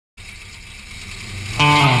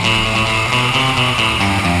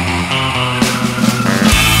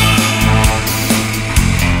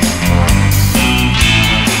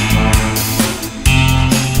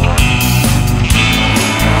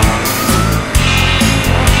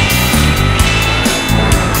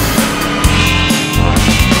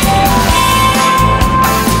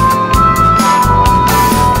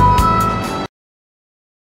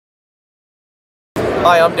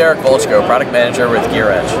Hi, I'm Derek Volchko, Product Manager with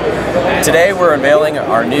Gearwrench. Today we're unveiling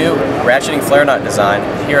our new ratcheting flare nut design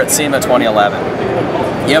here at Sema 2011.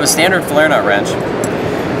 You have a standard flare nut wrench,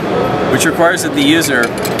 which requires that the user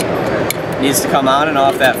needs to come on and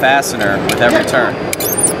off that fastener with every turn.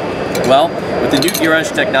 Well, with the new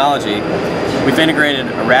Gearwrench technology, we've integrated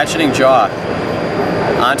a ratcheting jaw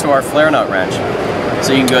onto our flare nut wrench,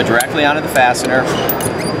 so you can go directly onto the fastener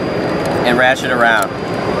and ratchet around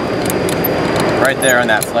right there on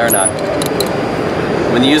that flare nut.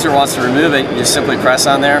 When the user wants to remove it, you just simply press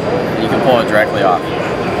on there and you can pull it directly off.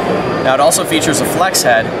 Now it also features a flex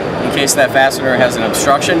head in case that fastener has an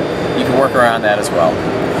obstruction. You can work around that as well.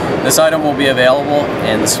 This item will be available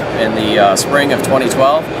in the spring of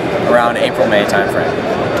 2012, around April-May timeframe.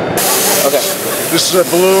 Okay. This is a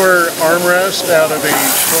bluer armrest out of a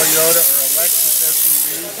Toyota or a Lexus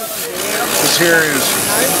SUV. This here is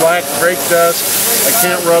black brake dust. I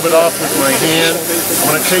can't rub it off with my hand.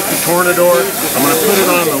 I'm going to take the Tornador, I'm going to put it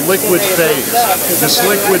on the liquid phase. This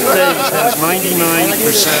liquid phase has 99%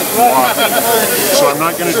 water. So I'm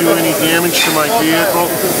not going to do any damage to my vehicle,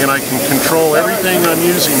 and I can control everything I'm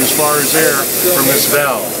using as far as air from this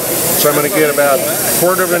valve. So I'm going to get about a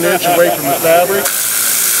quarter of an inch away from the fabric.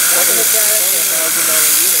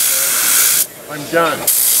 I'm done. I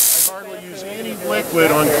hardly use any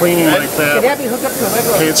liquid on cleaning my fabric.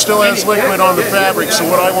 Okay, it still has liquid on the fabric, so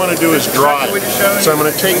what I want to do is dry it. So I'm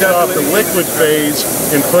going to take it off the liquid phase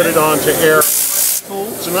and put it onto air.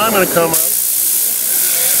 So now I'm going to come up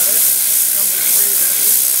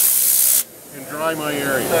and dry my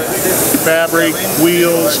area. Fabric,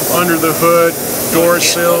 wheels, under the hood, door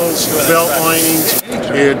sills, belt linings.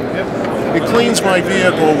 It cleans my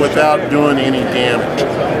vehicle without doing any damage.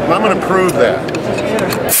 And I'm going to prove that.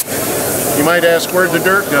 You might ask, where'd the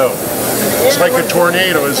dirt go? It's like a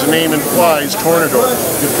tornado, as the name implies, Tornador.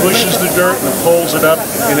 It pushes the dirt and it pulls it up,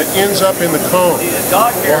 and it ends up in the cone.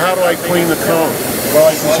 Well, how do I clean the cone? Well,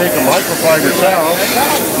 I can take a microfiber towel,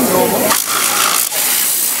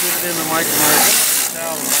 put it in the microfiber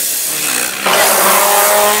towel, and I can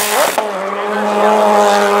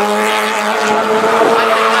clean it.